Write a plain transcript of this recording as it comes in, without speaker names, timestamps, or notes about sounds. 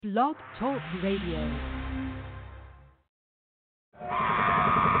Blog Talk Radio.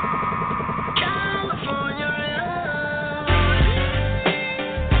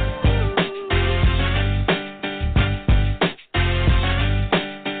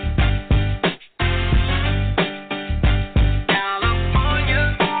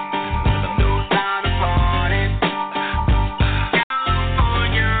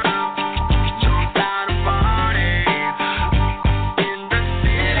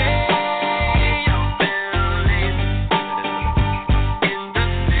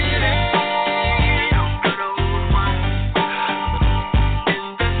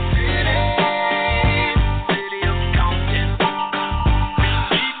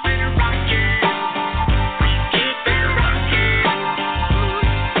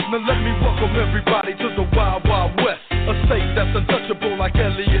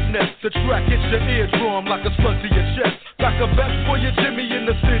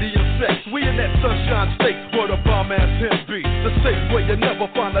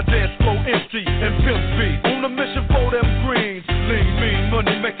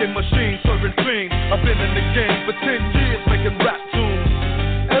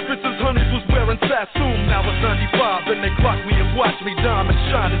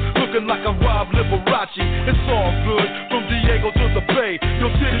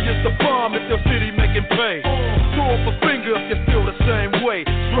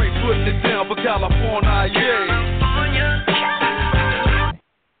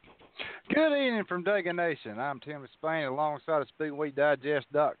 I'm Disspain alongside of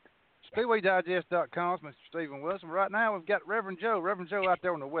SpeedwayDigest.com. Mr. Stephen Wilson. Right now we've got Reverend Joe. Reverend Joe out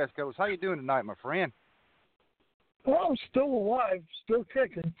there on the West Coast. How you doing tonight, my friend? Well, I'm still alive, still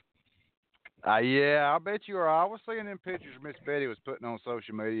kicking. Yeah, I bet you are. I was seeing them pictures Miss Betty was putting on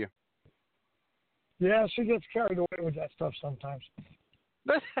social media. Yeah, she gets carried away with that stuff sometimes.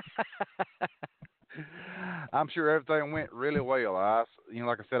 I'm sure everything went really well.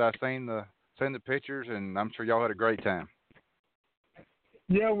 Like I said, I seen the pictures, and I'm sure y'all had a great time.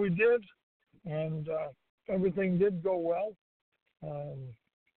 Yeah, we did, and everything did go well.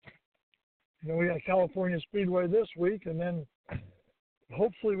 We got California Speedway this week, and then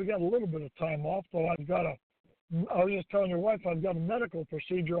hopefully we got a little bit of time off, though I was just telling your wife, I've got a medical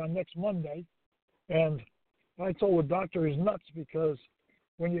procedure on next Monday, and I told the doctor he's nuts because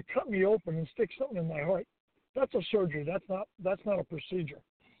when you cut me open and stick something in my heart, that's a surgery. That's not a procedure.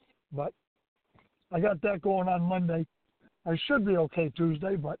 But I got that going on Monday. I should be okay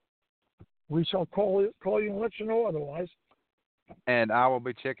Tuesday, but we shall call you and let you know otherwise. And I will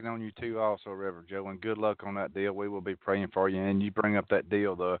be checking on you too also, Reverend Joe, and good luck on that deal. We will be praying for you. And you bring up that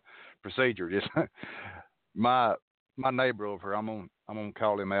deal, the procedure. Just my neighbor over here, I'm gonna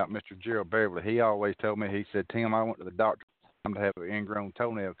call him out, Mr. Gerald Beverly. He always told me, he said, Tim, I went to the doctor to have an ingrown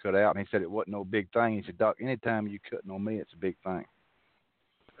toenail cut out, and he said it wasn't no big thing. He said, Doc, anytime you cutting on me, it's a big thing.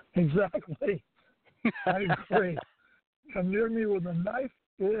 Exactly. I agree. Come near me with a knife,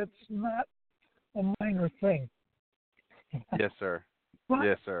 it's not a minor thing. Yes, sir. But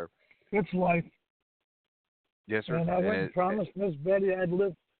yes, sir. It's life. Yes, sir. And I went and promised Miss Betty I'd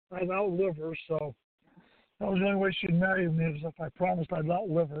outlive her, so that was the only way she'd marry me is if I promised I'd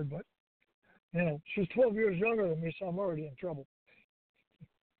outlive her. But, she's 12 years younger than me, so I'm already in trouble.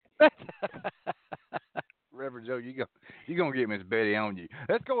 Reverend Joe, you're gonna get Miss Betty on you.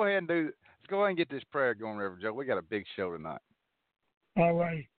 Let's go ahead and get this prayer going, Reverend Joe. We got a big show tonight. All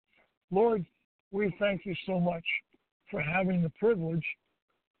right. Lord, we thank you so much for having the privilege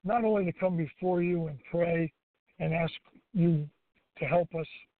not only to come before you and pray and ask you to help us,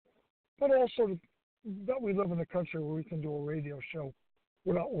 but also that we live in a country where we can do a radio show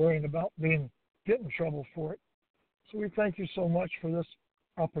without worrying about getting in trouble for it. So we thank you so much for this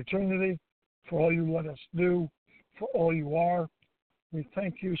opportunity, for all you let us do, for all you are. We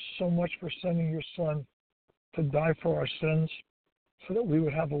thank you so much for sending your son to die for our sins so that we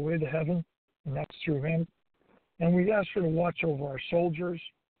would have a way to heaven, and that's through him. And we ask you to watch over our soldiers,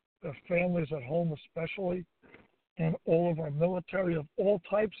 their families at home especially, and all of our military of all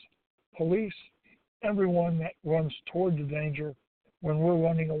types, police, everyone that runs toward the danger when we're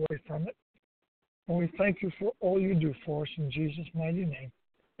running away from it. And we thank you for all you do for us in Jesus' mighty name.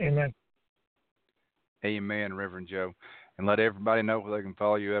 Amen. Amen, Reverend Joe. And let everybody know where they can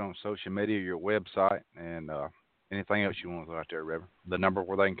follow you out on social media, your website, and anything else you want to throw out there, Reverend. The number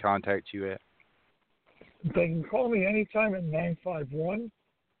where they can contact you at. They can call me anytime at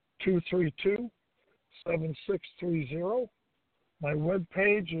 951-232-7630. My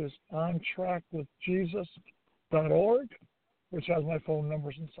webpage is ontrackwithjesus.org, which has my phone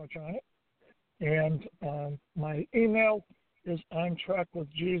numbers and such on it. And my email is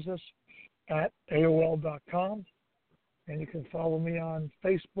ontrackwithjesus at AOL.com. And you can follow me on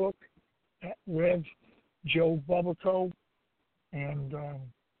Facebook at Rev Joe Bubico. And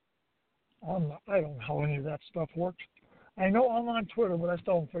I don't know how any of that stuff works. I know I'm on Twitter, but I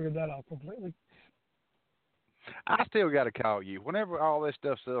still haven't figured that out completely. I still got to call you. Whenever all this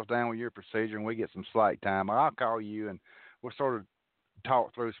stuff settles down with your procedure and we get some slack time, I'll call you and we'll sort of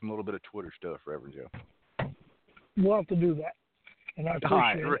talk through some little bit of Twitter stuff, Reverend Joe. We'll have to do that. And I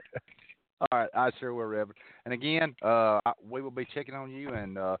appreciate it. All right, I sure will, Reverend. And again, we will be checking on you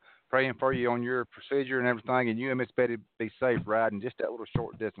and praying for you on your procedure and everything, and you and Miss Betty be safe riding just that little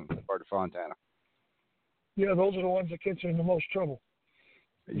short distance to Fontana. Yeah, those are the ones that get you in the most trouble.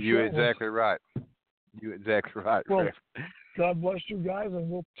 You're exactly right. You're exactly right, well, Reverend. God bless you guys, and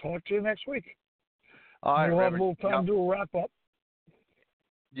we'll talk to you next week. All right, we'll Reverend. have a little time to do a wrap-up.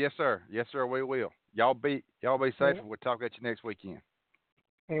 Yes, sir. Yes, sir, we will. Y'all be safe, and we'll talk at you next weekend.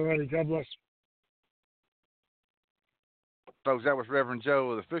 All righty. God bless. Folks, that was Reverend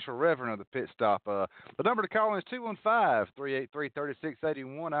Joe, the official Reverend of the Pit Stop. The number to call in is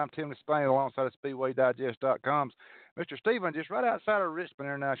 215-383-3681. I'm Tim Disspain alongside of SpeedwayDigest.com's Mr. Stephen, just right outside of Richmond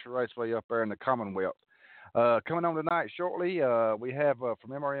International Raceway up there in the Commonwealth. Coming on tonight shortly, we have from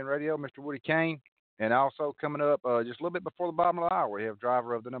MRN Radio, Mr. Woody Kane. And also coming up just a little bit before the bottom of the hour, we have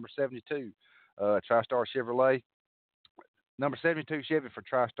driver of the number 72, TriStar Chevrolet. Number 72 Chevy for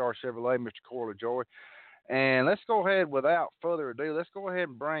TriStar Chevrolet, Mr. Corey LaJoy. And let's go ahead, without further ado, let's go ahead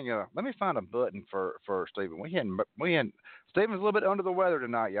and bring let me find a button for Stephen. Stephen's a little bit under the weather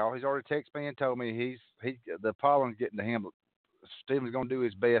tonight, y'all. He's already texted me and told me the pollen's getting to him. Stephen's going to do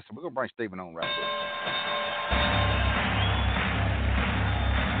his best, and we're going to bring Stephen on right quick.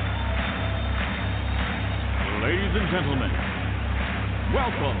 Ladies and gentlemen,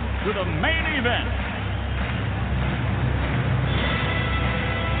 welcome to the main event.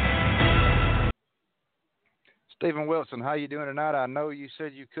 Stephen Wilson, how you doing tonight? I know you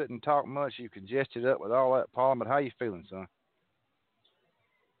said you couldn't talk much. You congested up with all that pollen, but how you feeling, son?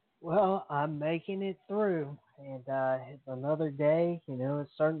 Well, I'm making it through, and it's another day. You know,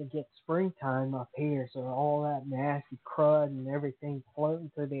 it's starting to get springtime up here, so all that nasty crud and everything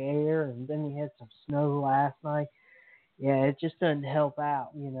floating through the air, and then we had some snow last night. Yeah, it just doesn't help out,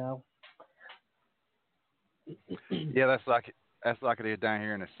 you know. Yeah, that's like it is down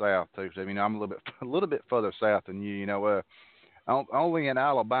here in the south too. So, you know, I'm a little bit further south than you. You know, only in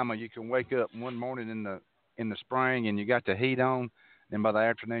Alabama you can wake up one morning in the spring and you got the heat on, and by the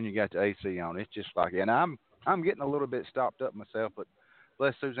afternoon you got the AC on. It's just like, and I'm getting a little bit stopped up myself, but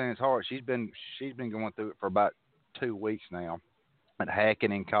bless Suzanne's heart, she's been going through it for about 2 weeks now, and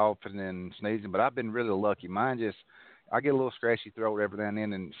hacking and coughing and sneezing. But I've been really lucky. I get a little scratchy throat every now and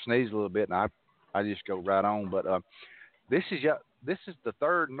then and sneeze a little bit, and I just go right on. But this is the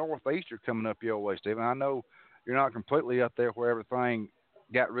third northeaster coming up your way, Stephen. I know you're not completely up there where everything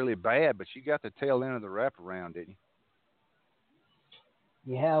got really bad, but you got the tail end of the wraparound, didn't you?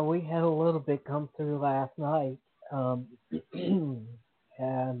 Yeah, we had a little bit come through last night. And,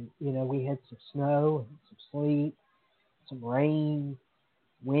 you know, we had some snow, some sleet, some rain,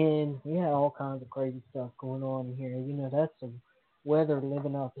 wind. We had all kinds of crazy stuff going on here. You know, that's some weather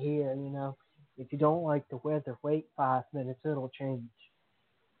living up here, you know. If you don't like the weather, wait 5 minutes, it'll change.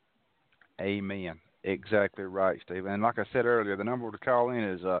 Amen. Exactly right, Steve. And like I said earlier, the number to call in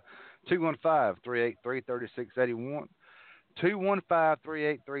is 215-383-3681.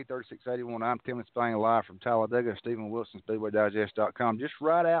 215-383-3681. I'm Tim Disspain, live from Talladega. Stephen Wilson, SpeedwayDigest.com, just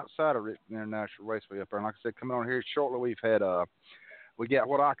right outside of Richmond International Raceway up there. And like I said, coming on here shortly, we got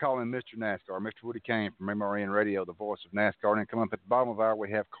what I call him Mr. NASCAR, Mr. Woody Kane from MRN Radio, the voice of NASCAR. And then coming up at the bottom of the hour, we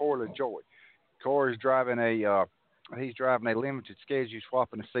have Corey LaJoy. Corey's driving a limited schedule,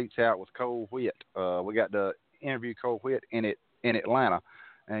 swapping the seats out with Cole Whitt. We got to interview Cole Whitt in Atlanta,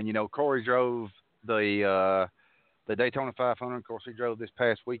 and you know Corey drove the Daytona 500. Of course, he drove this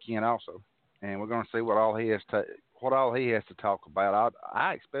past weekend also, and we're going to see what all he has to talk about.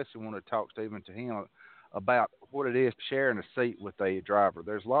 I especially want to talk, Stephen, to him about what it is sharing a seat with a driver.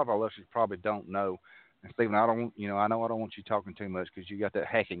 There's a lot of our listeners probably don't know, and Stephen, I know I don't want you talking too much because you got that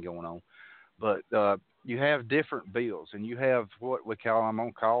hacking going on. But you have different bills, and you have what we call, I'm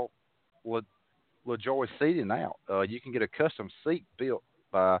on call, LaJoy Seating out. You can get a custom seat built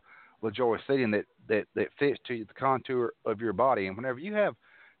by LaJoy Seating that fits to the contour of your body. And whenever you have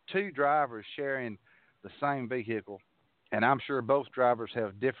two drivers sharing the same vehicle, and I'm sure both drivers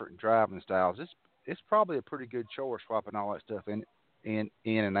have different driving styles, it's probably a pretty good choice swapping all that stuff in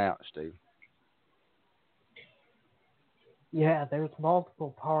and out, Steve. Yeah, there's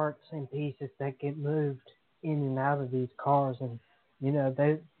multiple parts and pieces that get moved in and out of these cars, and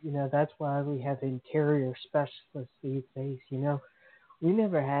that's why we have interior specialists these days. We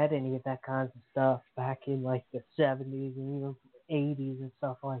never had any of that kinds of stuff back in like the 70s and even 80s and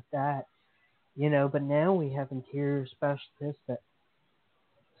stuff like that. But now we have interior specialists that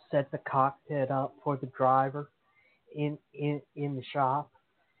set the cockpit up for the driver in the shop,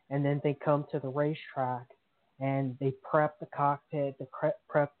 and then they come to the racetrack and they prep the cockpit, they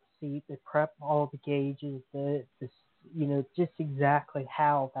prep the seat, they prep all the gauges, just exactly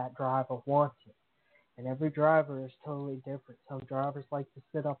how that driver wants it. And every driver is totally different. Some drivers like to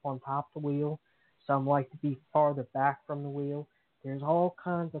sit up on top of the wheel. Some like to be farther back from the wheel. There's all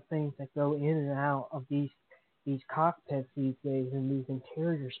kinds of things that go in and out of these cockpits these days, and these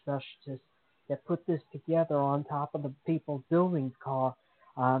interior specialists that put this together on top of the people building the car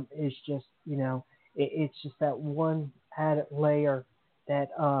is just, it's just that one added layer that,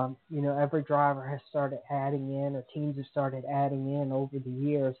 every driver has started adding in, or teams have started adding in over the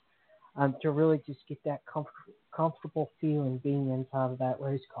years, to really just get that comfortable feeling being inside of that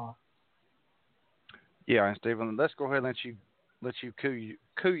race car. Yeah, and Stephen, let's go ahead and let you coo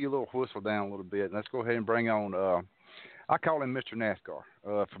your little whistle down a little bit. And let's go ahead and bring on, I call him Mr. NASCAR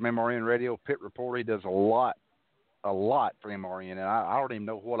from MRN Radio, pit reporter. He does a lot for MRN, and I don't even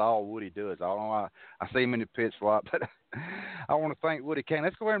know what all Woody does. I don't know. I see him in the pits a lot, but I want to thank Woody Kane.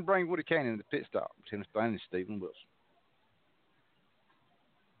 Let's go ahead and bring Woody Kane in the pit stop. Tim Disspain and Stephen Wilson.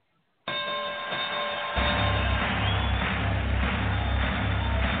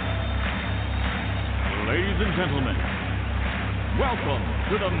 Ladies and gentlemen, welcome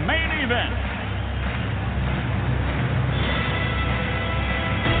to the main event.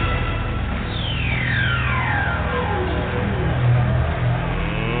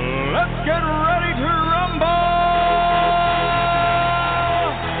 Let's get ready to rumble!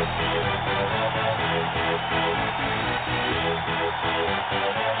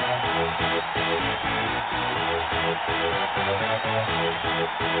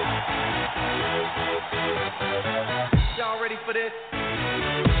 Y'all ready for this?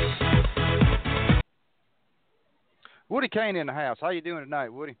 Woody Kane in the house. How you doing tonight,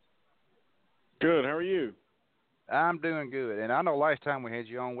 Woody? Good. How are you? I'm doing good. And I know last time we had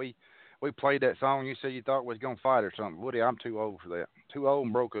you on, we played that song. You said you thought we was going to fight or something. Woody, I'm too old for that. Too old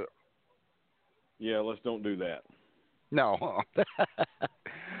and broke up. Yeah, let's don't do that. No.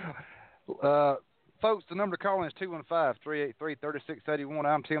 Folks, the number to call in is 215-383-3681.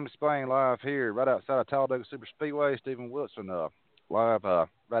 I'm Tim Disspain, live here right outside of Talladega Super Speedway. Stephen Wilson live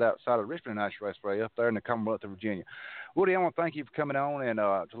right outside of Richmond National Raceway up there in the Commonwealth of Virginia. Woody, I want to thank you for coming on, and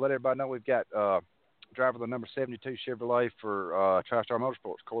to let everybody know we've got driver the number 72 Chevrolet for TriStar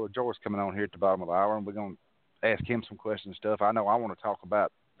Motorsports, Corey Joyce, coming on here at the bottom of the hour, and we're going to ask him some questions and stuff. I know I want to talk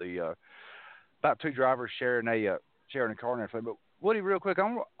about about two drivers sharing a car and everything, but Woody, real quick, I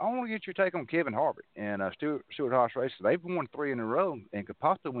want to get your take on Kevin Harvick and Stewart Haas Racing. They've won 3 in a row and could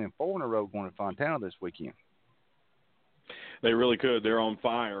possibly win 4 in a row going to Fontana this weekend. They really could. They're on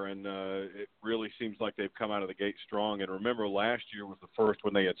fire, and it really seems like they've come out of the gate strong. And remember, last year was the first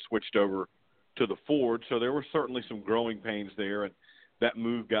when they had switched over to the Ford, so there were certainly some growing pains there, and that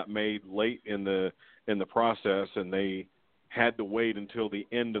move got made late in the process, and they had to wait until the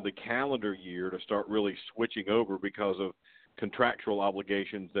end of the calendar year to start really switching over because of contractual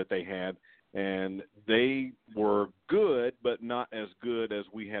obligations that they had, and they were good, but not as good as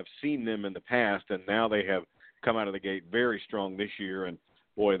we have seen them in the past. And now they have come out of the gate very strong this year, and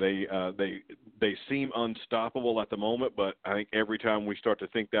boy, they seem unstoppable at the moment. But I think every time we start to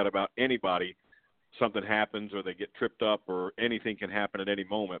think that about anybody, something happens or they get tripped up or anything can happen at any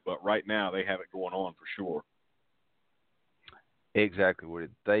moment. But right now they have it going on for sure. Exactly what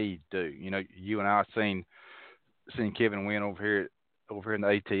they do. You know, you and I have seen Kevin win over here in the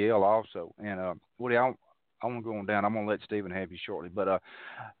ATL also. And Woody, I want to go on down. I'm going to let Stephen have you shortly. But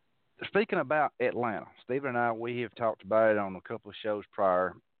speaking about Atlanta, Stephen and I, we have talked about it on a couple of shows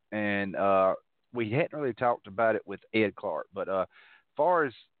prior, and we hadn't really talked about it with Ed Clark. But as far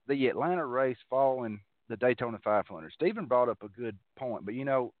as the Atlanta race following the Daytona 500, Stephen brought up a good point. But, you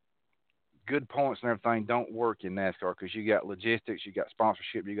know, good points and everything don't work in NASCAR because you got logistics, you got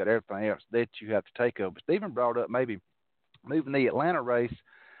sponsorship, you got everything else that you have to take up. But Stephen brought up maybe moving the Atlanta race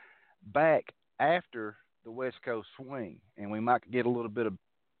back after the West Coast swing, and we might get a little bit of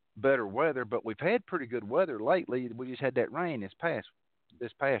better weather. But we've had pretty good weather lately. We just had that rain this past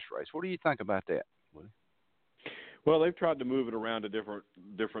race. What do you think about that, Woody? Well, they've tried to move it around to different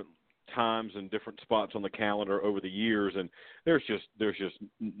times and different spots on the calendar over the years, and there's just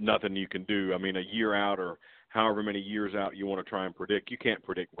nothing you can do. I mean, a year out or however many years out you want to try and predict, you can't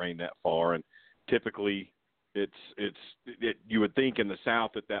predict rain that far. And typically you would think in the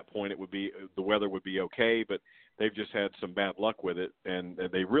South at that point the weather would be okay, but they've just had some bad luck with it, and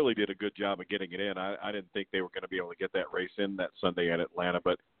they really did a good job of getting it in. I didn't think they were going to be able to get that race in that Sunday at Atlanta,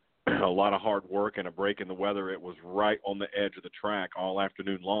 but a lot of hard work and a break in the weather. It was right on the edge of the track all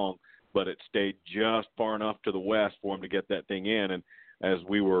afternoon long, but it stayed just far enough to the west for them to get that thing in. And as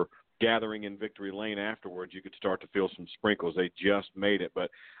we were gathering in Victory Lane afterwards, you could start to feel some sprinkles. They just made it. But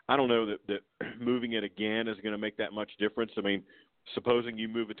I don't know that moving it again is going to make that much difference. I mean, supposing you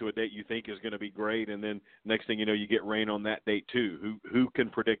move it to a date you think is going to be great, and then next thing you know, you get rain on that date too. Who can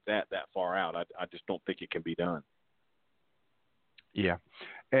predict that far out? I just don't think it can be done. Yeah.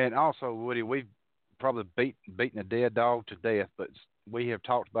 And also, Woody, we've probably beaten a dead dog to death, but we have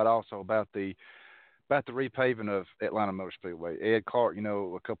talked about the repaving of Atlanta Motor Speedway. Ed Clark,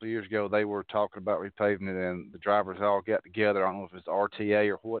 a couple of years ago, they were talking about repaving it, and the drivers all got together. I don't know if it's RTA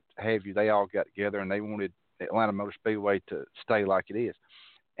or what have you. They all got together, and they wanted Atlanta Motor Speedway to stay like it is.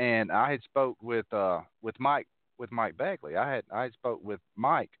 And I had spoke with Mike Bagley. I had spoke with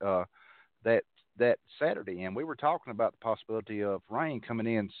Mike that Saturday, and we were talking about the possibility of rain coming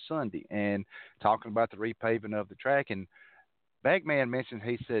in Sunday, and talking about the repaving of the track. And Bagman mentioned,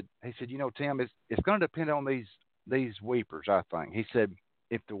 he said, Tim, it's going to depend on these weepers. I think he said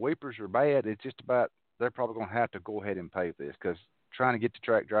if the weepers are bad, it's just about they're probably going to have to go ahead and pave this, because trying to get the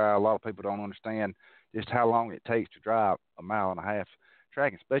track dry, a lot of people don't understand just how long it takes to drive a mile and a half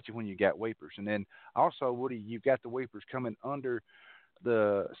track, especially when you got weepers. And then also, Woody, you've got the weepers coming under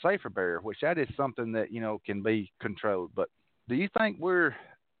the safer barrier, which that is something that can be controlled. But do you think we're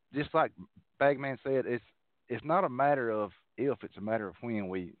just like Bagman said, it's not a matter of if, it's a matter of when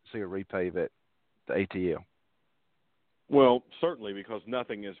we see a repave at the ATL? Well, certainly, because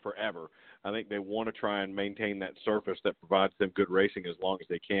nothing is forever. I think they want to try and maintain that surface that provides them good racing as long as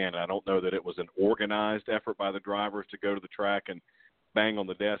they can. I don't know that it was an organized effort by the drivers to go to the track and bang on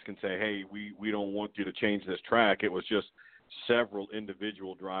the desk and say, hey, we don't want you to change this track. It was just several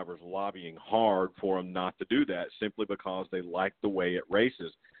individual drivers lobbying hard for them not to do that, simply because they like the way it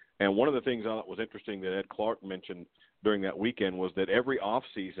races. And one of the things I thought was interesting that Ed Clark mentioned during that weekend was that every off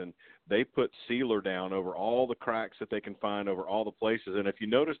season they put sealer down over all the cracks that they can find over all the places. And if you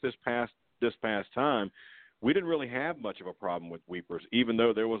notice this past time, we didn't really have much of a problem with weepers, even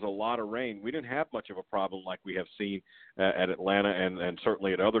though there was a lot of rain. We didn't have much of a problem like we have seen at Atlanta and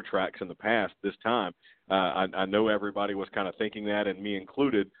certainly at other tracks in the past this time. I know everybody was kind of thinking that, and me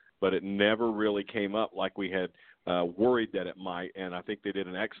included, but it never really came up like we had worried that it might. And I think they did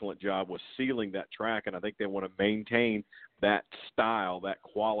an excellent job with sealing that track, and I think they want to maintain that style, that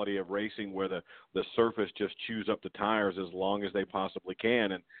quality of racing where the surface just chews up the tires as long as they possibly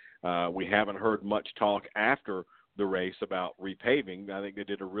can. And we haven't heard much talk after the race about repaving. I think they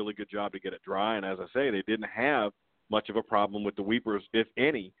did a really good job to get it dry. And as I say, they didn't have much of a problem with the weepers, if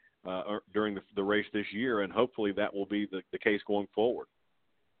any, during the race this year. And hopefully that will be the case going forward.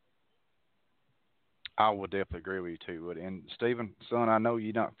 I would definitely agree with you too, Woody. And Stephen, son, I know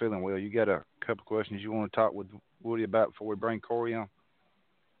you're not feeling well. You got a couple questions you want to talk with Woody about before we bring Corey on?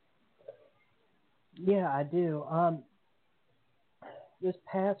 Yeah, I do. This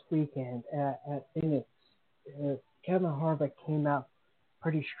past weekend at Phoenix, Kevin Harvick came out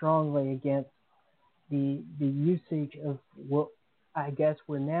pretty strongly against the usage of what I guess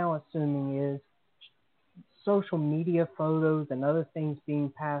we're now assuming is social media photos and other things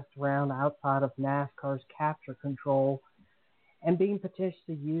being passed around outside of NASCAR's capture control and being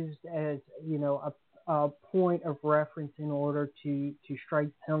potentially used as, a point of reference in order to strike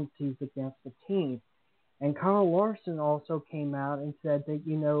penalties against the team. And Kyle Larson also came out and said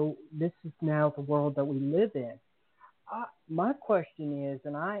that, this is now the world that we live in. My question is,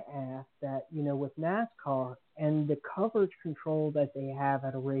 and I ask that, with NASCAR and the coverage control that they have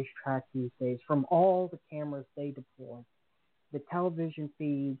at a racetrack these days, from all the cameras they deploy, the television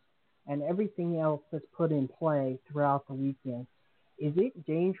feeds, and everything else that's put in play throughout the weekend, is it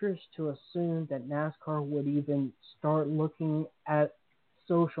dangerous to assume that NASCAR would even start looking at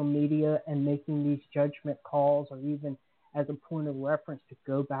social media and making these judgment calls, or even as a point of reference to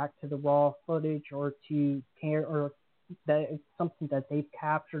go back to the raw footage, or to or that it's something that they've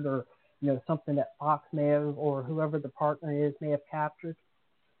captured, or something that Fox may have, or whoever the partner is, may have captured?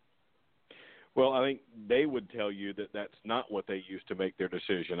 Well, I think they would tell you that that's not what they used to make their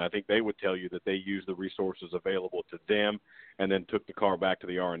decision. I think they would tell you that they used the resources available to them and then took the car back to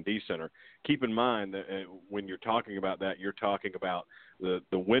the R&D center. Keep in mind that when you're talking about that, you're talking about the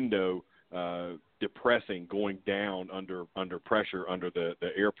window depressing, going down under pressure, under the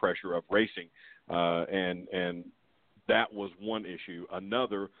air pressure of racing, and that was one issue.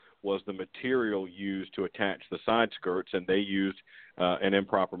 Another was the material used to attach the side skirts, and they used an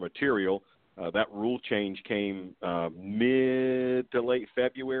improper material. That rule change came mid to late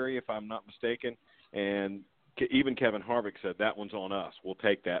February, if I'm not mistaken, and even Kevin Harvick said that one's on us. We'll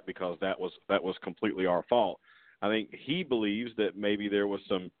take that because that was completely our fault. I think he believes that maybe there was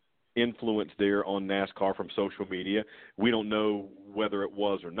some influence there on NASCAR from social media. We don't know whether it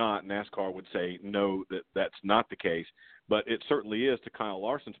was or not. NASCAR would say no, that's not the case. But it certainly is, to Kyle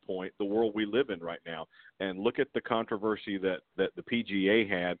Larson's point, the world we live in right now. And look at the controversy that the PGA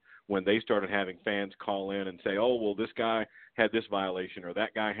had when they started having fans call in and say, oh, well, this guy had this violation or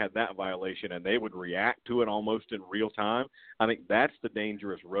that guy had that violation, and they would react to it almost in real time. I think that's the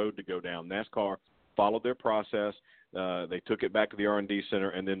dangerous road to go down. NASCAR followed their process. They took it back to the R&D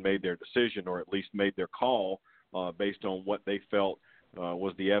Center and then made their decision, or at least made their call based on what they felt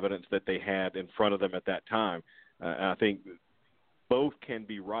was the evidence that they had in front of them at that time. I think both can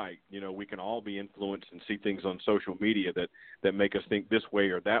be right. You know, we can all be influenced and see things on social media that make us think this way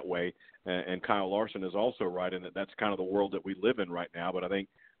or that way. And Kyle Larson is also right in that that's kind of the world that we live in right now. But I think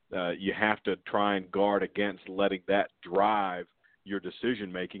you have to try and guard against letting that drive your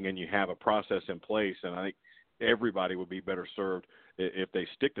decision making, and you have a process in place. And I think everybody would be better served if they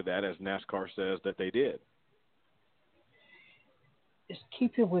stick to that, as NASCAR says that they did. Just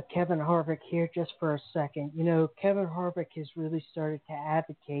keep it with Kevin Harvick here just for a second. You know, Kevin Harvick has really started to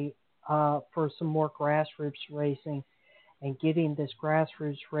advocate for some more grassroots racing and getting this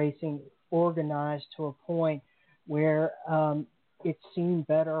grassroots racing organized to a point where it's seen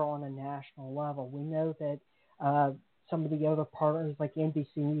better on a national level. We know that some of the other partners like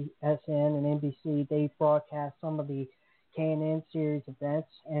NBC, SN, and NBC, they broadcast some of the K&N Series events.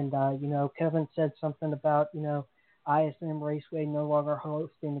 And, you know, Kevin said something about, you know, ISM Raceway no longer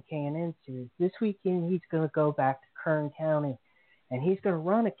hosting the K&N Series. This weekend, he's going to go back to Kern County, and he's going to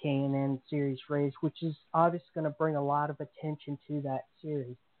run a K&N Series race, which is obviously going to bring a lot of attention to that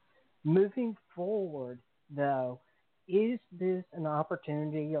series. Moving forward, though, is this an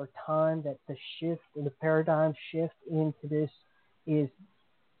opportunity or time that the shift, or the paradigm shift into this is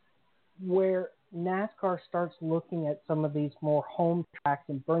where NASCAR starts looking at some of these more home tracks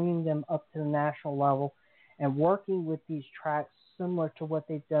and bringing them up to the national level and working with these tracks similar to what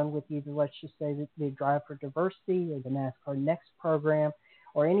they've done with either, let's just say, that they Drive for Diversity or the NASCAR Next program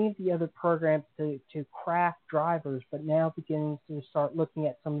or any of the other programs to craft drivers, but now beginning to start looking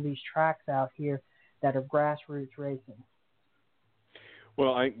at some of these tracks out here that are grassroots racing?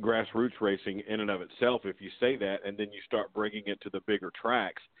 Well, I think grassroots racing in and of itself, if you say that and then you start bringing it to the bigger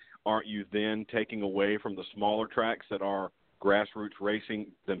tracks, aren't you then taking away from the smaller tracks that are grassroots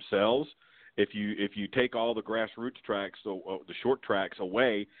racing themselves? If you take all the grassroots tracks, so the short tracks,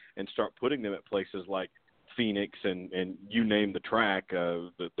 away and start putting them at places like Phoenix and you name the track,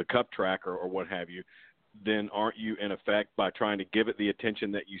 the Cup track or what have you, then aren't you, in effect, by trying to give it the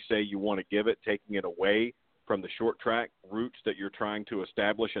attention that you say you want to give it, taking it away from the short track routes that you're trying to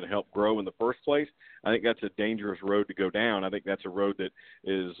establish and help grow in the first place? I think that's a dangerous road to go down. I think that's a road that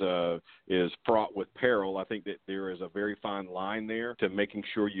is fraught with peril. I think that there is a very fine line there to making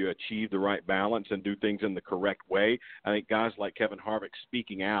sure you achieve the right balance and do things in the correct way. I think guys like Kevin Harvick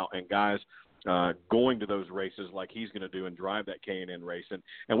speaking out and guys going to those races like he's going to do and drive that K&N race.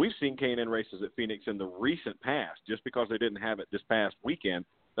 And we've seen K&N races at Phoenix in the recent past. Just because they didn't have it this past weekend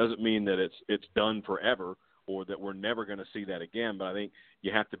doesn't mean that it's done forever or that we're never going to see that again. But I think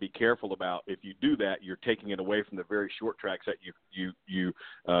you have to be careful about, if you do that, you're taking it away from the very short tracks that you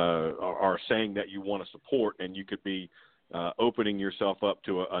are saying that you want to support, and you could be opening yourself up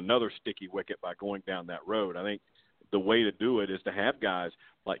to another sticky wicket by going down that road. I think the way to do it is to have guys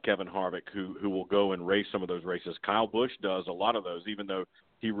like Kevin Harvick who will go and race some of those races. Kyle Busch does a lot of those, even though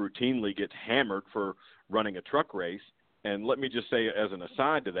he routinely gets hammered for running a truck race. And let me just say, as an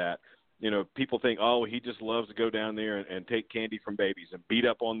aside to that, you know, people think, oh, he just loves to go down there and take candy from babies and beat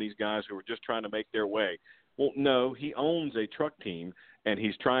up on these guys who are just trying to make their way. Well, no, he owns a truck team, and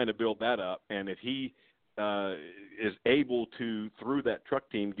he's trying to build that up. And if he is able to, through that truck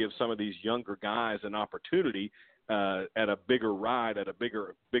team, give some of these younger guys an opportunity at a bigger ride, at a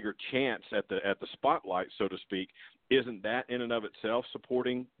bigger chance at the spotlight, so to speak, isn't that in and of itself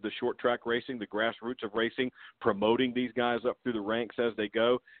supporting the short track racing, the grassroots of racing, promoting these guys up through the ranks as they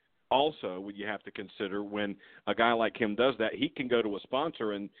go? Also, you have to consider, when a guy like him does that, he can go to a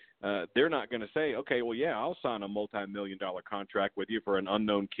sponsor and they're not going to say, okay, well, yeah, I'll sign a multi-million-dollar contract with you for an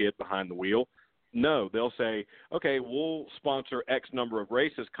unknown kid behind the wheel. No, they'll say, okay, we'll sponsor X number of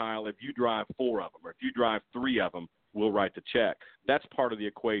races, Kyle, if you drive 4 of them or if you drive 3 of them we'll write the check. That's part of the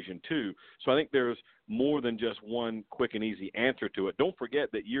equation too. So I think there's more than just one quick and easy answer to it. Don't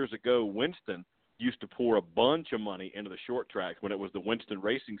forget that years ago, Winston used to pour a bunch of money into the short tracks when it was the Winston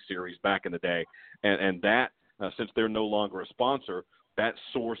Racing Series back in the day. And that, since they're no longer a sponsor, that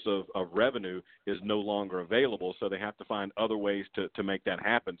source of revenue is no longer available. So they have to find other ways to make that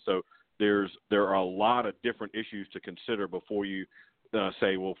happen. So there are a lot of different issues to consider before you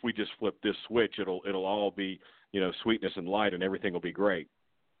say, well, if we just flip this switch, it'll all be, sweetness and light and everything will be great.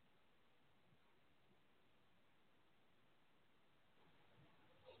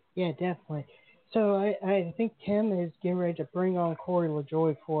 Yeah, definitely. So I think Tim is getting ready to bring on Corey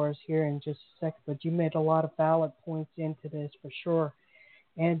LaJoy for us here in just a second, but you made a lot of valid points into this for sure.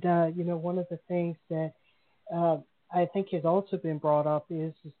 And, one of the things that I think has also been brought up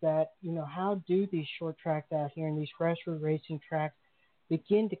is that, how do these short tracks out here and these grassroots racing tracks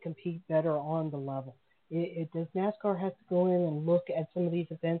begin to compete better on the level? Does NASCAR have to go in and look at some of these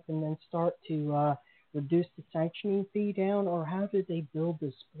events and then start to reduce the sanctioning fee down, or how do they build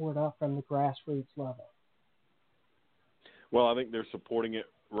the sport up from the grassroots level? Well, I think they're supporting it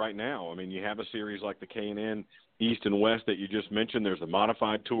right now. I mean, you have a series like the K&N East and West that you just mentioned. There's a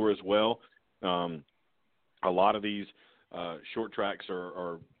modified tour as well. A lot of these short tracks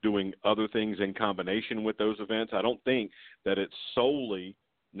are doing other things in combination with those events. I don't think that it's solely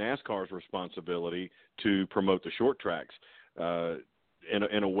NASCAR's responsibility to promote the short tracks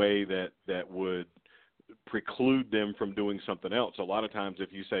in a way that would preclude them from doing something else. A lot of times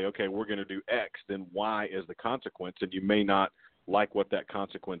if you say, okay, we're going to do X, then Y is the consequence, and you may not like what that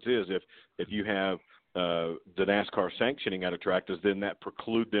consequence is. If you have the NASCAR sanctioning at a track, does then that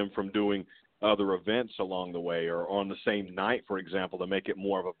preclude them from doing other events along the way or on the same night, for example, to make it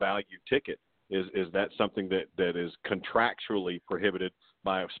more of a value ticket? Is that something that is contractually prohibited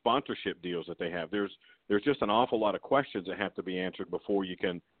by sponsorship deals that they have? There's just an awful lot of questions that have to be answered before you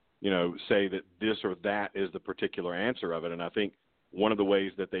can say that this or that is the particular answer of it. And I think one of the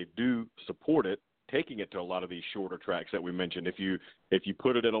ways that they do support it, taking it to a lot of these shorter tracks that we mentioned, if you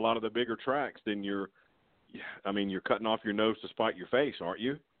put it at a lot of the bigger tracks, then you're cutting off your nose to spite your face, aren't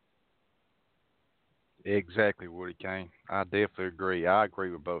you? Exactly, Woody Kane. I definitely agree. I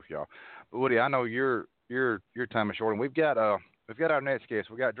agree with both y'all. But Woody, I know your time is short, and we've got our next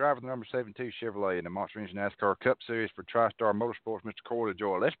guest. We got driver number 72 Chevrolet in the Monster Energy NASCAR Cup Series for TriStar Motorsports, Mr. Corey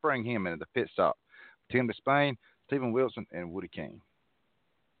LaJoy. Let's bring him into the pit stop. Tim Disspain, Stephen Wilson, and Woody Kane.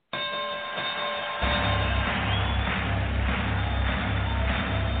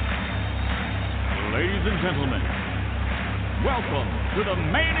 Ladies and gentlemen, welcome to the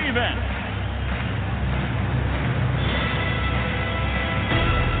main event.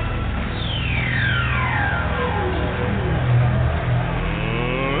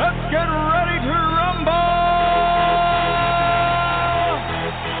 Let's get ready to rumble!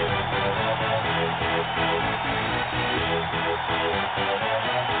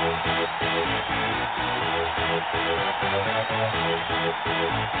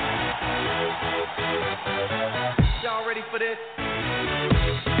 Y'all ready for this?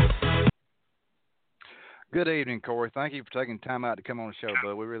 Good evening, Corey. Thank you for taking time out to come on the show,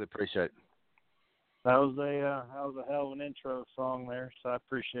 bud. We really appreciate it. That was a hell of an intro song there, so I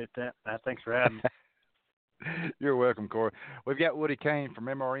appreciate that. Thanks for having me. You're welcome, Corey. We've got Woody Kane from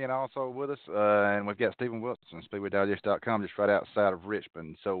MRN also with us, and we've got Stephen Wilson, SpeedwayDigest.com, just right outside of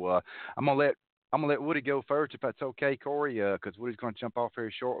Richmond. So I'm gonna let Woody go first, if that's okay, Corey, because Woody's going to jump off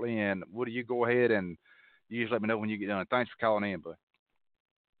very shortly. And Woody, you go ahead and you just let me know when you get done. Thanks for calling in, bud.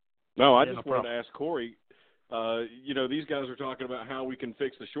 No, I just wanted to ask Corey. These guys are talking about how we can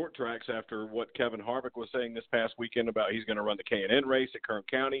fix the short tracks after what Kevin Harvick was saying this past weekend about he's going to run the K&N race at Kern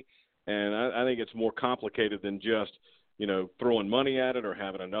County. And I think it's more complicated than just, throwing money at it or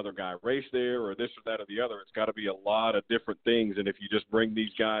having another guy race there or this or that or the other. It's got to be a lot of different things. And if you just bring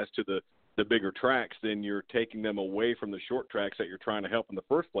these guys to the bigger tracks, then you're taking them away from the short tracks that you're trying to help in the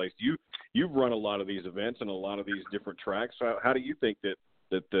first place. You've run a lot of these events and a lot of these different tracks. So how do you think that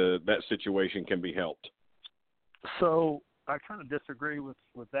situation can be helped? So I kind of disagree with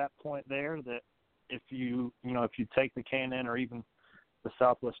that point there, that if you take the K&N or even the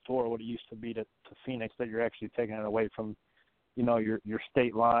Southwest Tour, what it used to be to Phoenix, that you're actually taking it away from, your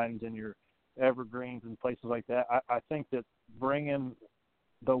state lines and your evergreens and places like that. I think that bringing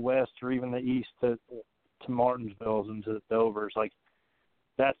the West or even the East to Martinsville and to Dover's, like,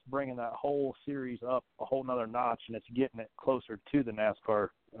 that's bringing that whole series up a whole nother notch, and it's getting it closer to the NASCAR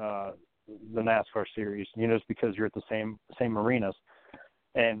series, just because you're at the same arenas.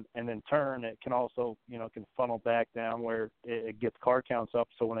 And in turn, it can also, can funnel back down where it gets car counts up.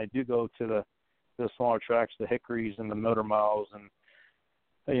 So when they do go to the the smaller tracks, the Hickories and the Motor Miles, and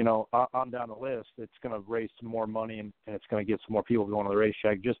on down the list, it's going to raise some more money and it's going to get some more people going to the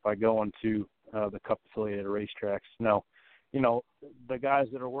racetrack just by going to the Cup affiliated racetracks. Now, the guys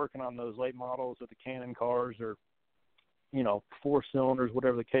that are working on those late models of the Cannon cars or 4 cylinders,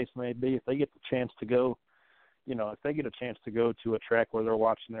 whatever the case may be, if they get the chance to go, to a track where they're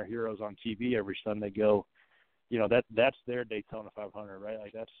watching their heroes on TV every Sunday go, that's their Daytona 500, right?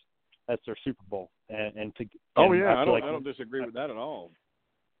 Like that's their Super Bowl. I don't disagree with that at all.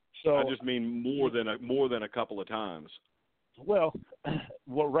 So I just mean more than a couple of times. Well,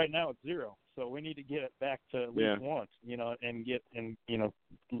 right now it's 0, so we need to get it back to at least once,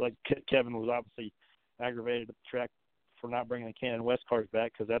 like Kevin was obviously aggravated at the track for not bringing the Cannon West cars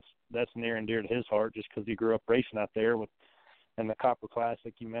back because that's near and dear to his heart just because he grew up racing out there and the Copper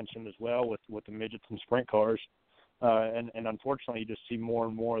Classic you mentioned as well with the midgets and sprint cars, and unfortunately you just see more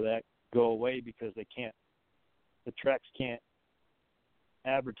and more of that go away because the tracks can't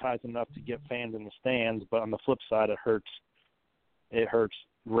advertise enough to get fans in the stands, but on the flip side it hurts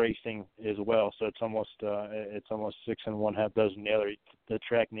racing as well. So it's almost 6 and 1/2 dozen the other. The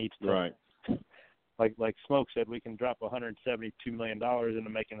track needs to, right. Like Smoke said, we can drop $172 million into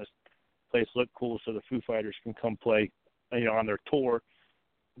making this place look cool so the Foo Fighters can come play, on their tour,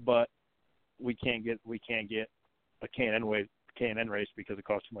 but we can't get a K&N race because it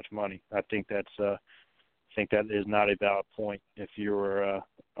costs too much money. I think that is not a valid point if you were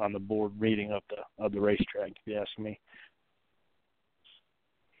on the board meeting of the racetrack, if you ask me.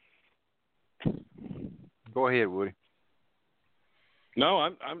 Go ahead, Woody. No,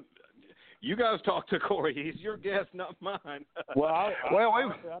 I'm. You guys talk to Corey. He's your guest, not mine. Well, I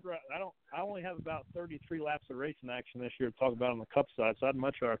only have about 33 laps of racing action this year to talk about on the Cup side, so I'd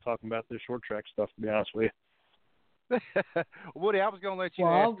much rather talk about this short track stuff, to be honest with you. Woody, I was going to let you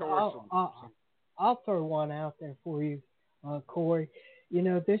ask Corey. I'll throw one out there for you, Corey.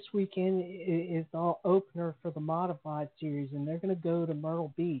 This weekend is the opener for the Modified Series, and they're going to go to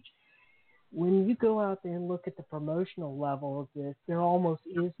Myrtle Beach. When you go out there and look at the promotional level of this, there almost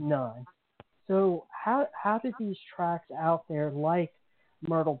is none. So how do these tracks out there like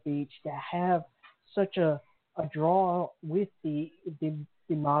Myrtle Beach to have such a draw with the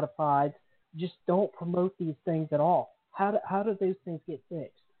Modifieds just don't promote these things at all? How do those things get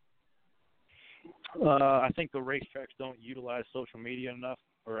fixed? I think the racetracks don't utilize social media enough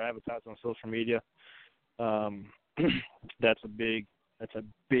or advertise on social media. That's a big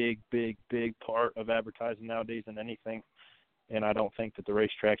part of advertising nowadays than anything. And I don't think that the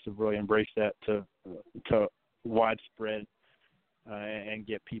racetracks have really embraced that to widespread and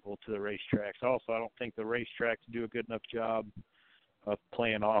get people to the racetracks. Also, I don't think the racetracks do a good enough job of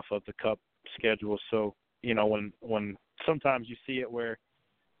playing off of the Cup schedule. So, when sometimes you see it where,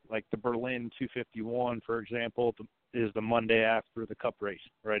 like the Berlin 251, for example, is the Monday after the Cup race,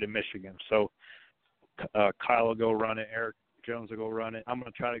 right, in Michigan. So Kyle will go run it, Eric Jones will go run it. I'm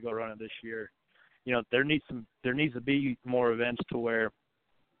going to try to go run it this year. There needs to be more events to where,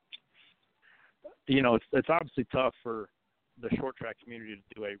 it's obviously tough for the short track community to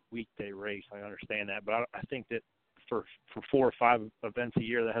do a weekday race. I understand that, but I think that for 4 or 5 events a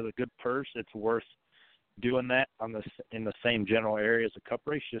year that has a good purse, it's worth doing that in the same general area as a Cup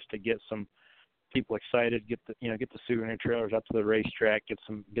race, just to get some people excited, get the souvenir trailers up to the racetrack, get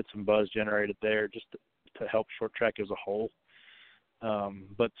some buzz generated there, just to help short track as a whole.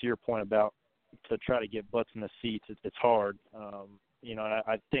 But to your point about to try to get butts in the seats, it's hard.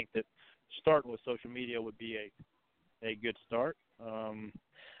 I think that starting with social media would be a good start.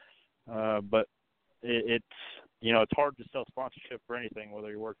 But it's hard to sell sponsorship for anything,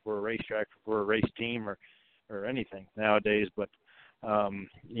 whether you work for a racetrack, for a race team, or anything nowadays. But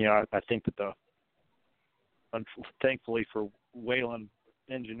I think that thankfully for Whelen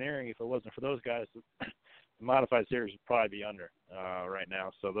Engineering, if it wasn't for those guys, the Modified Series would probably be under right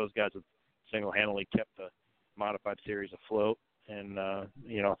now. So those guys have single-handedly kept the Modified Series afloat. And,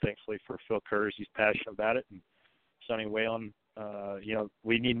 thankfully for Phil Kurz, he's passionate about it. And Sonny Whalen,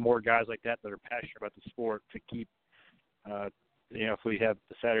 we need more guys like that are passionate about the sport to keep, if we have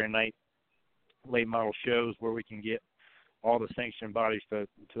the Saturday night late model shows where we can get all the sanctioned bodies to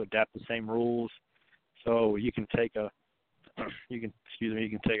adapt the same rules. So you can take a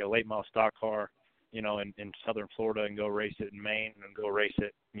late model stock car, in southern Florida and go race it in Maine and go race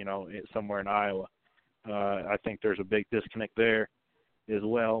it, somewhere in Iowa. I think there's a big disconnect there as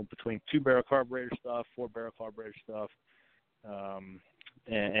well between 2-barrel carburetor stuff, 4-barrel carburetor stuff,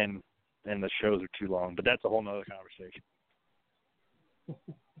 and the shows are too long. But that's a whole nother conversation.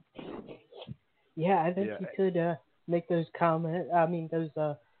 Yeah, I think you could make those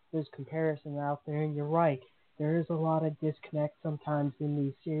those comparisons out there, and you're right. There is a lot of disconnect sometimes in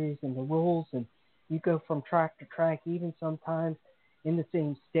these series and the rules, and you go from track to track, even sometimes in the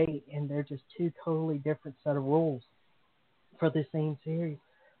same state, and they're just two totally different set of rules for the same series.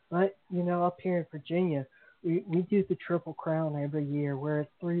 But, up here in Virginia, we do the Triple Crown every year, where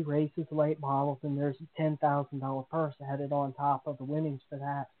it's 3 races, late models, and there's a $10,000 purse headed on top of the winnings for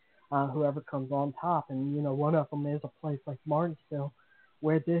that, whoever comes on top. And, one of them is a place like Martinsville,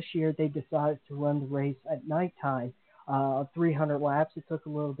 where this year they decided to run the race at nighttime. 300 laps. It took a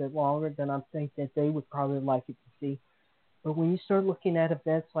little bit longer than I think that they would probably like it to see. But when you start looking at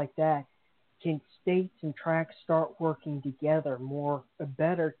events like that, can states and tracks start working together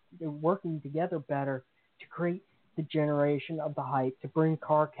better to create the generation of the hype, to bring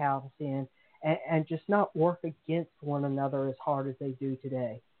car counts in, and just not work against one another as hard as they do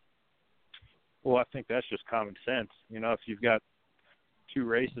today? Well, I think that's just common sense. If you've got 2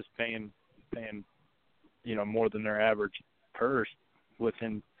 races paying more than their average purse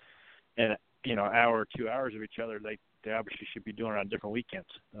within an hour or 2 hours of each other, they obviously should be doing it on different weekends.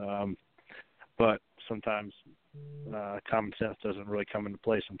 But sometimes common sense doesn't really come into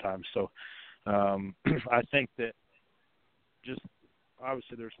play sometimes. So I think that just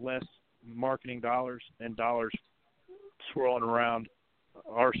obviously there's less marketing dollars and dollars swirling around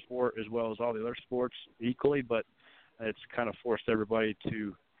our sport as well as all the other sports equally, but it's kind of forced everybody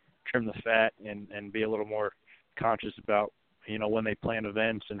to trim the fat and be a little more conscious about, when they plan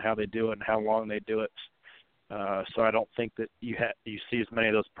events and how they do it and how long they do it. So I don't think that you see as many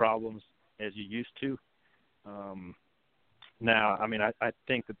of those problems as you used to. Now, I mean, I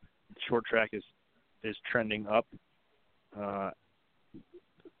think that short track is trending up.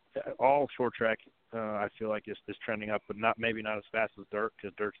 All short track, I feel like is trending up, but maybe not as fast as dirt,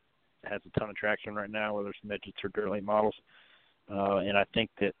 because dirt has a ton of traction right now, whether it's midgets or dirt late models. And I think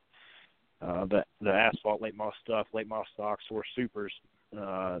that the asphalt late model stuff, late model stocks or supers,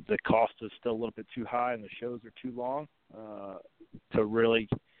 the cost is still a little bit too high and the shows are too long to really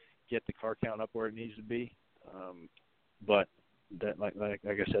get the car count up where it needs to be. But that, like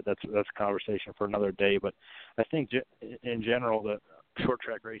I said, that's a conversation for another day. But I think in general the short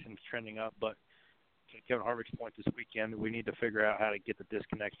track racing is trending up. But to Kevin Harvick's point this weekend, we need to figure out how to get the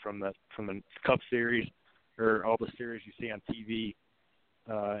disconnect from the Cup Series or all the series you see on TV,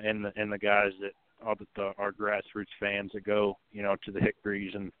 and the guys that our grassroots fans that go to the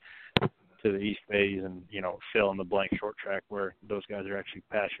Hickories and to the East Bays and fill in the blank short track, where those guys are actually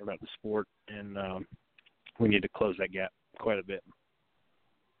passionate about the sport, and we need to close that gap quite a bit.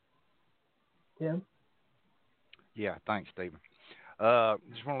 Tim? Yeah, thanks, Stephen.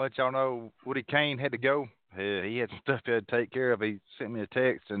 Just want to let y'all know Woody Kane had to go. He had some stuff he had to take care of. He sent me a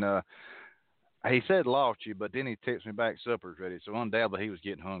text, and he said lost you, but then he texted me back supper's ready. So undoubtedly he was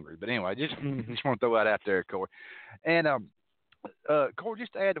getting hungry. But anyway, just want to throw that out there, Corey. And Corey,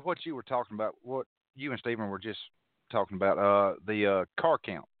 just to add to what you were talking about, what you and Stephen were just talking about, the car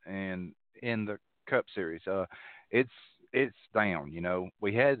count and in the Cup Series, it's down.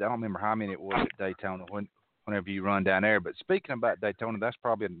 We had, I don't remember how many it was at Daytona whenever you run down there. But speaking about Daytona, that's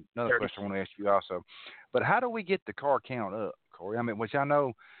probably another question I want to ask you also. But how do we get the car count up, Corey? I mean, which I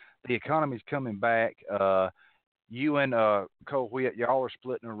know the economy's coming back. You and Cole Whitt, y'all are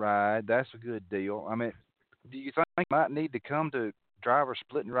splitting a ride. That's a good deal. I mean, do you think you might need to come to drivers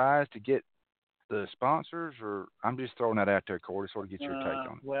splitting rides to get the sponsors? Or I'm just throwing that out there, Corey, to sort of get your take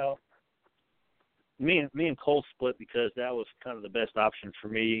on it. Well, me and Cole split because that was kind of the best option for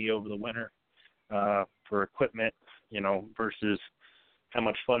me over the winter for equipment, versus how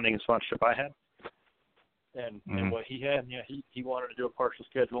much funding and sponsorship I had. And what he had, he wanted to do a partial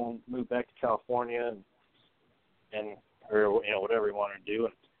schedule and move back to California or whatever he wanted to do,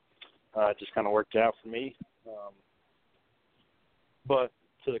 and it just kind of worked out for me. But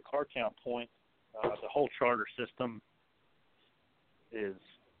to the car count point, the whole charter system is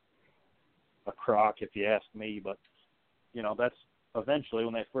a crock, if you ask me. But that's eventually,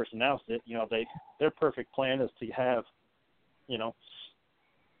 when they first announced it, their perfect plan is to have,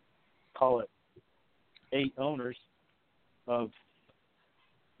 call it 8 owners of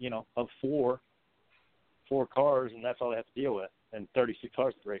four cars, and that's all they have to deal with, and 36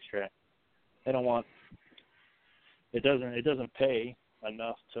 cars at the racetrack. They don't want it doesn't pay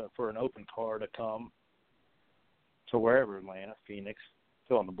enough for an open car to come to wherever, Atlanta, Phoenix,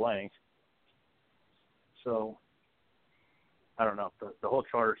 fill in the blank. So I don't know. The whole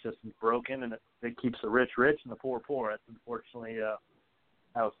charter system's broken, and it keeps the rich rich and the poor poor. That's unfortunately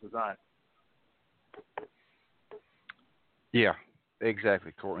how it's designed. Yeah,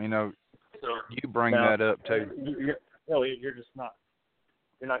 exactly, Corey. So you bring that up too. You're just not.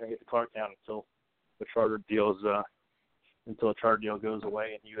 you're not going to get the car down until the charter deals until a charter deal goes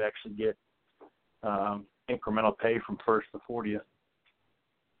away and you actually get incremental pay from first to 40th.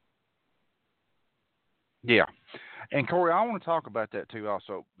 Yeah. And Corey, I want to talk about that too.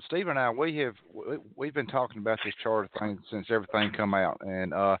 Also, Steve and I, we've been talking about this charter thing since everything come out,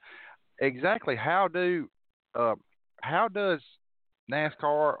 and exactly how does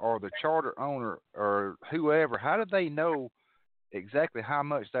NASCAR or the charter owner or whoever, how do they know exactly how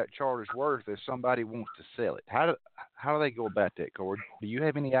much that charter's worth if somebody wants to sell it? How do they go about that, Corey? Do you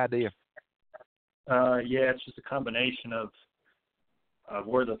have any idea? Yeah, it's just a combination of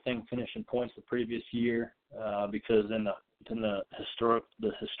where the thing finished in points the previous year, because then the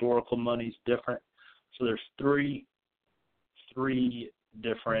historical money's different. So there's three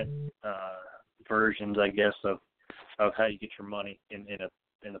different versions, I guess, of how you get your money in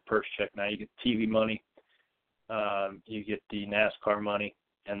the purse check. Now you get TV money, you get the NASCAR money,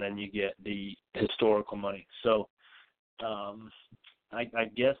 and then you get the historical money. So I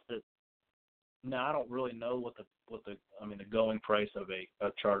guess that now I don't really know what the going price of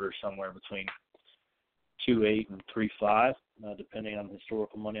a charter is somewhere between $2.8 and $3.5, depending on the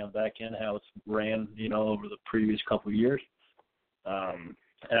historical money on the back end, how it's ran, over the previous couple of years.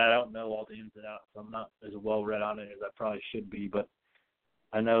 And I don't know all the ins and outs. I'm not as well read on it as I probably should be, but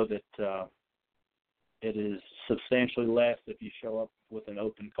I know that it is substantially less if you show up with an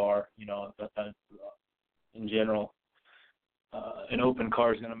open car. In general, an open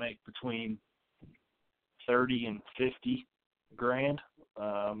car is going to make between 30 and 50 grand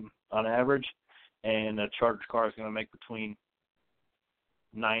on average, and a chartered car is going to make between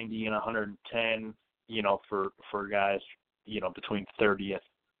 90 and 110, for guys, between 30th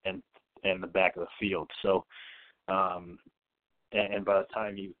and the back of the field. So, and by the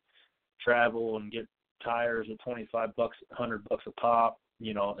time you travel and get tires at $25, $100 a pop,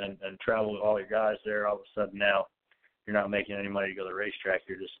 and travel with all your guys there, all of a sudden now you're not making any money to go to the racetrack.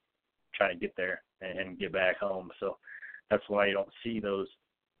 You're just trying to get there and get back home. So that's why you don't see those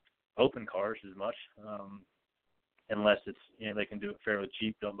open cars as much, unless it's, they can do it fairly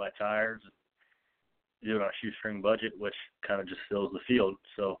cheap, don't buy tires, do it on a shoestring budget, which kind of just fills the field.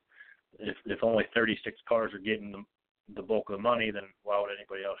 So if only 36 cars are getting the bulk of the money, then why would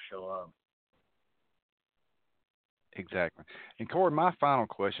anybody else show up? Exactly. And Corey, my final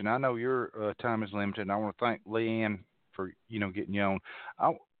question, I know your time is limited, and I want to thank Leanne for, getting you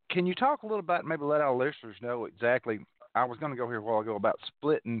on. Can you talk a little about, maybe let our listeners know exactly, I was going to go here a while ago about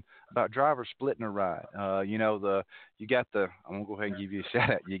drivers splitting a ride. You got I'm going to go ahead and give you a shout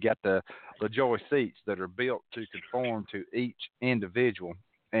out. You got the joy seats that are built to conform to each individual.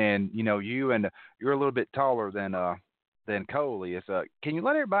 And, you're a little bit taller than Cole is. Can you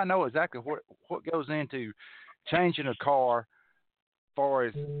let everybody know exactly what goes into changing a car as far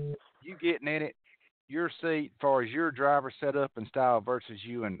as you getting in it, your seat, as far as your driver setup and style versus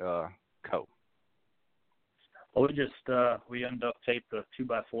you and Cole? Well, we unduct tape the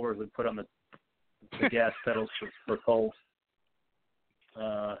 2x4s we put on the gas pedals for Cole,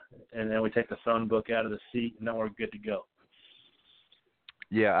 and then we take the phone book out of the seat, and then we're good to go.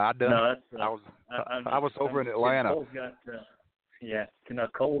 Yeah, I done. No, I was over in Atlanta. Cole's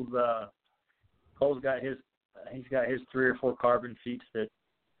got, Cole's got his. He's got his 3 or 4 carbon seats that,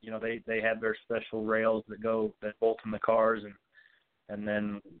 they have their special rails that bolt in the cars, and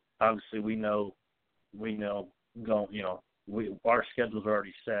then obviously our schedules are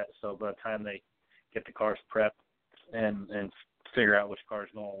already set. So by the time they get the cars prepped and figure out which cars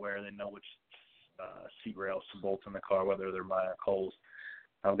going where, they know which seat rails to bolt in the car, whether they're mine or Cole's.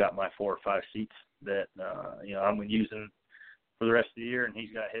 I've got my 4 or 5 seats that I'm using for the rest of the year, and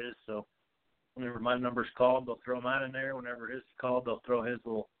he's got his. So whenever my number's called, they'll throw mine in there. Whenever his is called, they'll throw his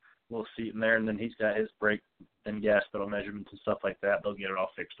little seat in there, and then he's got his brake and gas pedal measurements and stuff like that. They'll get it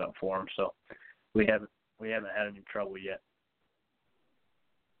all fixed up for him. So we haven't had any trouble yet.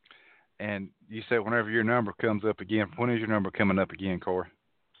 And you said whenever your number comes up again, when is your number coming up again, Corey?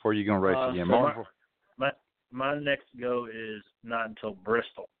 Where are you going to race again? So my next go is not until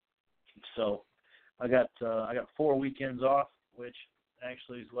Bristol. So I got 4 weekends off, which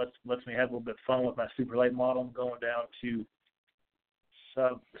actually lets me have a little bit of fun with my super late model. I'm going down to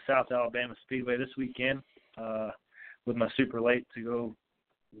South Alabama Speedway this weekend with my super late to go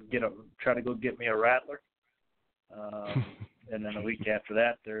try to get me a Rattler. And then a week after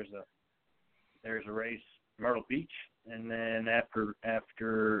that, there's a race Myrtle Beach, and then after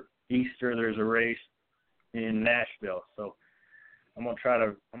Easter, there's a race in Nashville. So I'm gonna try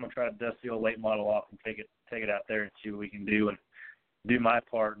to dust the old late model off and take it out there and see what we can do and do my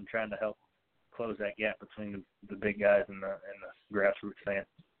part in trying to help close that gap between the big guys and the grassroots fans.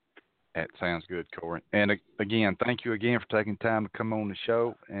 That sounds good, Corey. And again, thank you again for taking time to come on the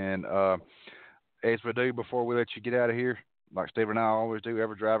show. And as we do before we let you get out of here, like Steve and I always do,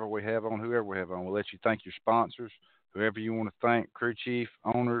 every driver we have on, whoever we have on, we'll let you thank your sponsors, whoever you want to thank, crew chief,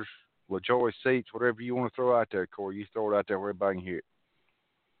 owners, LaJoy Seats, whatever you want to throw out there, Corey. You throw it out there where everybody can hear it.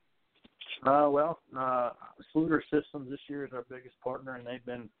 Sluder Systems this year is our biggest partner, and they've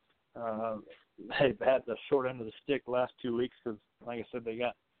had the short end of the stick the last 2 weeks because, like I said, they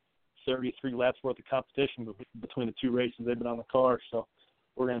got 33 laps worth of competition between the two races they've been on the car. So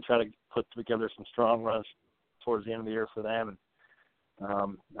we're going to try to put together some strong runs towards the end of the year for them. And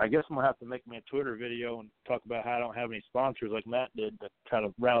I guess I'm going to have to make me a Twitter video and talk about how I don't have any sponsors like Matt did to try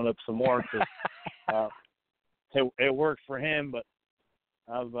to round up some more. Cause, it worked for him, but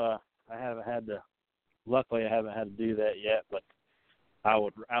luckily I haven't had to do that yet, but I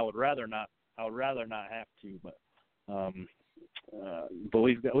would rather not have to, but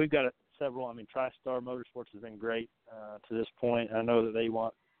we've got several. I mean, TriStar Motorsports has been great to this point. I know that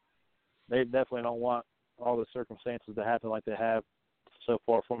they definitely don't want all the circumstances to happen like they have so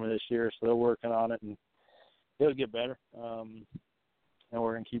far for me this year, so they're working on it, and it'll get better. And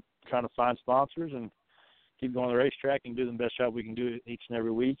we're going to keep trying to find sponsors and keep going to the racetrack and do the best job we can do each and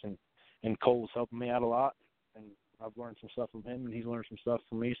every week. And Cole's helping me out a lot, and I've learned some stuff from him, and he's learned some stuff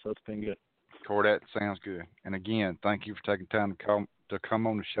from me, so it's been good. Corey, that sounds good. And again, thank you for taking time to come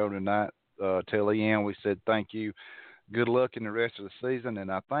on the show tonight. Tell Ian we said thank you. Good luck in the rest of the season,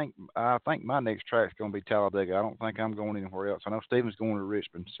 and I think my next track's going to be Talladega. I don't think I'm going anywhere else. I know Stephen's going to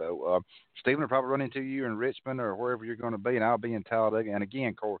Richmond, so Stephen will probably run into you in Richmond or wherever you're going to be, and I'll be in Talladega. And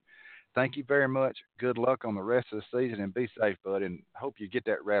again, Corey, thank you very much. Good luck on the rest of the season, and be safe, bud, and hope you get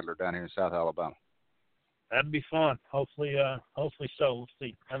that Rattler down here in South Alabama. That'd be fun. Hopefully so. We'll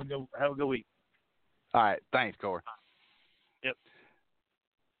see. Have a good week. All right. Thanks, Corey. Yep.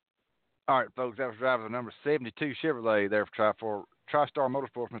 All right, folks, that was driver number 72 Chevrolet there for TriStar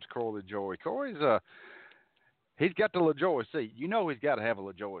Motorsports, Mr. Corey LaJoy. Corey's he's got the LaJoy seat. You know he's got to have a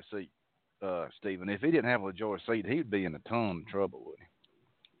LaJoy seat, Stephen. If he didn't have a LaJoy seat, he'd be in a ton of trouble, wouldn't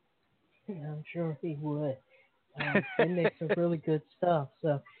he? I'm sure he would. They make some really good stuff.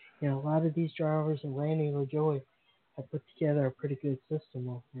 So, a lot of these drivers and Randy LaJoy have put together a pretty good system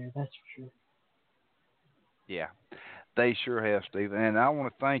over there, that's for sure. Yeah, they sure have, Steve. And I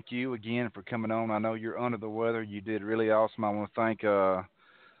want to thank you again for coming on. I know you're under the weather. You did really awesome. I want to thank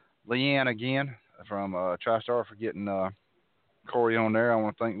Leanne again from TriStar for getting Corey on there. I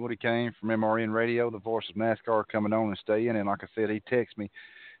want to thank Woody Kane from MRN Radio, the voice of NASCAR, coming on and staying. And like I said, he texted me.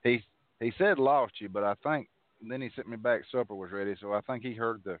 He said lost you, but I think then he sent me back supper was ready. So I think he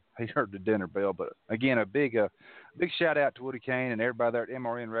heard the dinner bell. But again, a big shout out to Woody Kane and everybody there at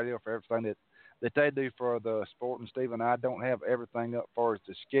MRN Radio for everything that they do for the sport. And Stephen, I don't have everything up as far as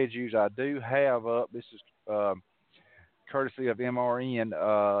the schedules. I do have up. This is courtesy of MRN.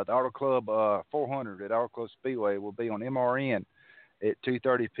 The Auto Club 400 at Auto Club Speedway will be on MRN at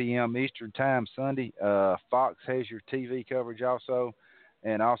 2:30 p.m. Eastern Time Sunday. Fox has your TV coverage also,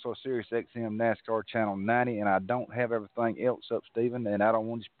 and also Sirius XM NASCAR Channel 90. And I don't have everything else up, Stephen. And I don't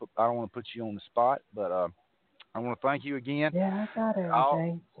want to put you on the spot, but I want to thank you again. Yeah, I got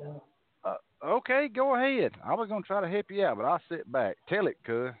everything. So. Okay, go ahead. I was going to try to help you out, but I'll sit back. Tell it,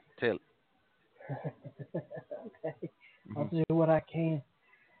 cuz. Tell it. Okay. I'll do what I can.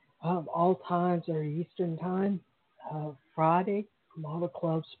 All times are Eastern Time. Friday from Auto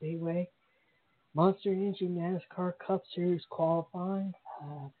Club Speedway. Monster Energy NASCAR Cup Series qualifying.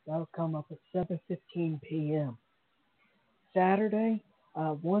 That'll come up at 7:15 p.m. Saturday,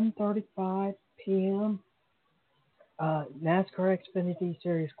 1:35 p.m. NASCAR Xfinity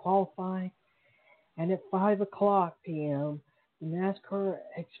Series qualifying. And at 5 o'clock p.m., the NASCAR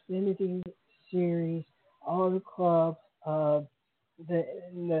Xfinity Series Auto Club, from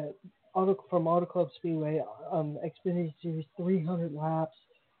Auto Club Speedway, Xfinity Series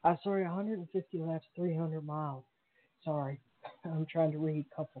 150 laps, 300 miles. Sorry, I'm trying to read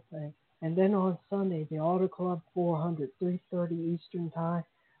a couple things. And then on Sunday, the Auto Club 400, 3:30 Eastern Time,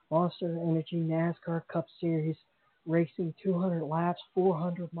 Monster Energy NASCAR Cup Series racing 200 laps,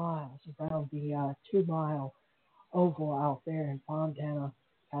 400 miles around the 2-mile oval out there in Fontana,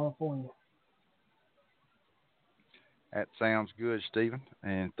 California. That sounds good, Stephen.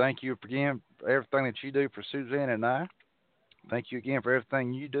 And thank you again for everything that you do for Suzanne and I. Thank you again for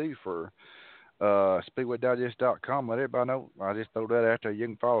everything you do for SpeedwayDigest.com. Let everybody know. I just throw that out there. You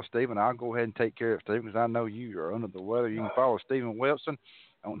can follow Stephen. I'll go ahead and take care of it, Stephen, because I know you are under the weather. You can follow Stephen Wilson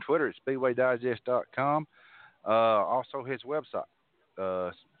on Twitter at SpeedwayDigest.com. Also his website,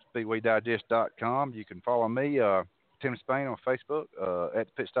 SpeedwayDigest.com. You can follow me, Tim Spain, on Facebook,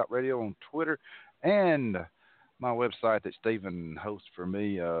 at Pit Stop Radio on Twitter, and my website that Stephen hosts for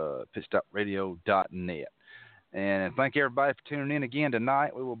me, pitstopradio.net. And thank everybody for tuning in again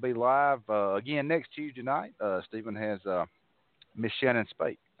tonight. We will be live again next Tuesday night. Stephen has Miss Shannon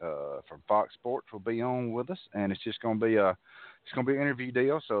Spake from Fox Sports will be on with us, and it's just going to be an interview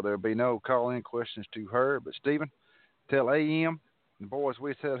deal, so there'll be no call-in questions to her. But Stephen, tell AM the boys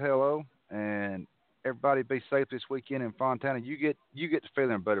we said hello, and everybody be safe this weekend in Fontana. You get the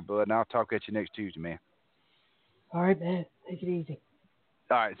feeling better, bud, and I'll talk at you next Tuesday, man. All right, man. Take it easy.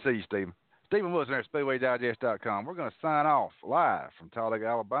 All right, see you, Stephen. Stephen Wilson at SpeedwayDigest.com. We're going to sign off live from Talladega,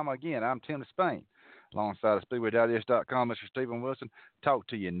 Alabama. Again, I'm Tim Spain, alongside of SpeedwayDigest.com, Mr. Stephen Wilson. Talk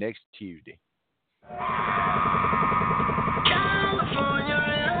to you next Tuesday.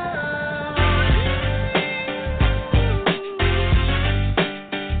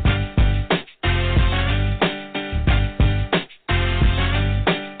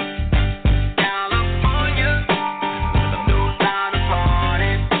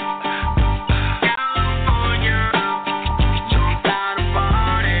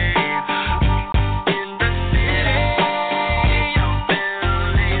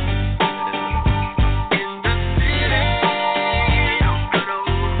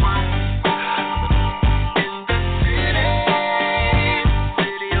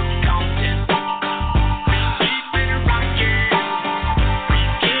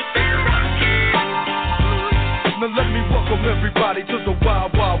 Everybody to the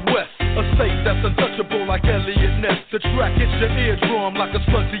Wild Wild West, a state that's untouchable like Elliot Ness. The track hits your eardrum like a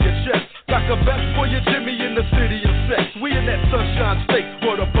slug to your chest, like a vest for your Jimmy in the city of sex. We in that sunshine state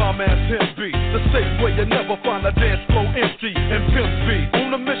where the bomb ass him be, the state where you never find a dance floor empty and pimp speed.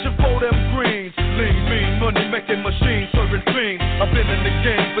 On a mission for them greens, lean, mean, money making machines, serving fiends. I've been in the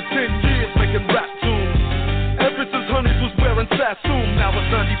game for 10 years making rap tunes. Ever since Honeys was wearing Sassoon, now it's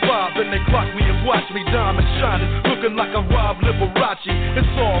 95 and they clock me and watch me diamond shining, looking like a Rob Liberace.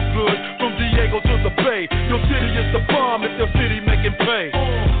 It's all good from Diego to the Bay. Your city is the bomb if your city making pay.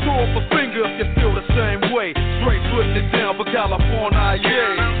 Throw up a finger if you feel the same way. Straight putting it down for California,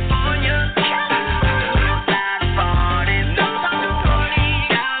 yeah.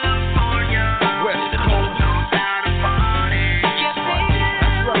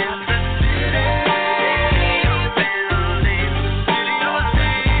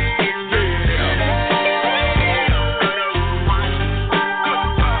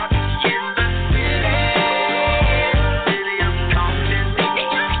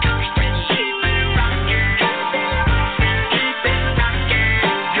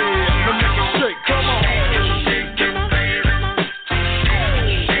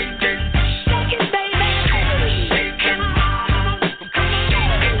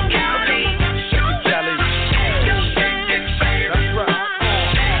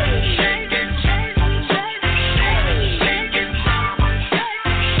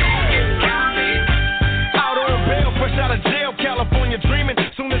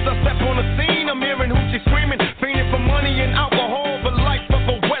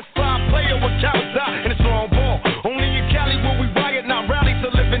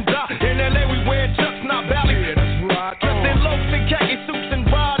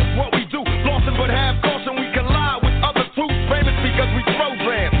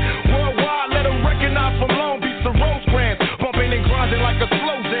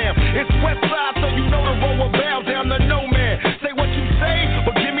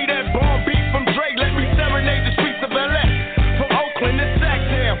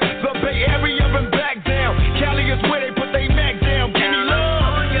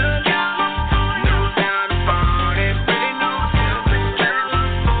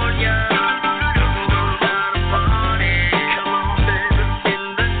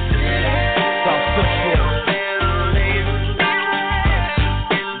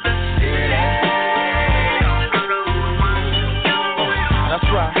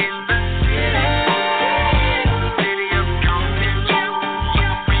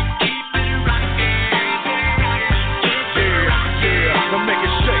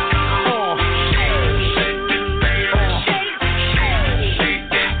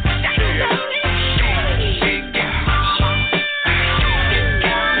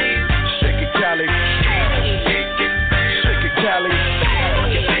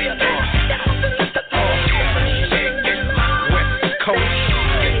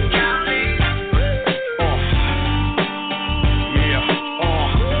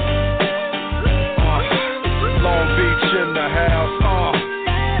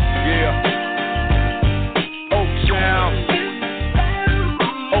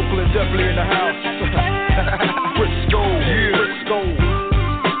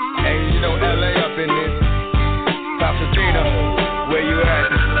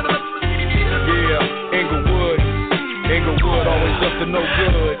 to no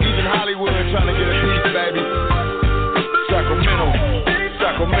good. Even Hollywood trying to get a piece, baby.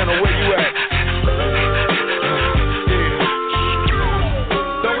 Sacramento, where you at?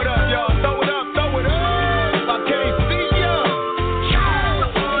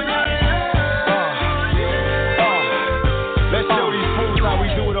 Let's show these fools how we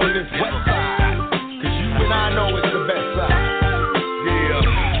do it on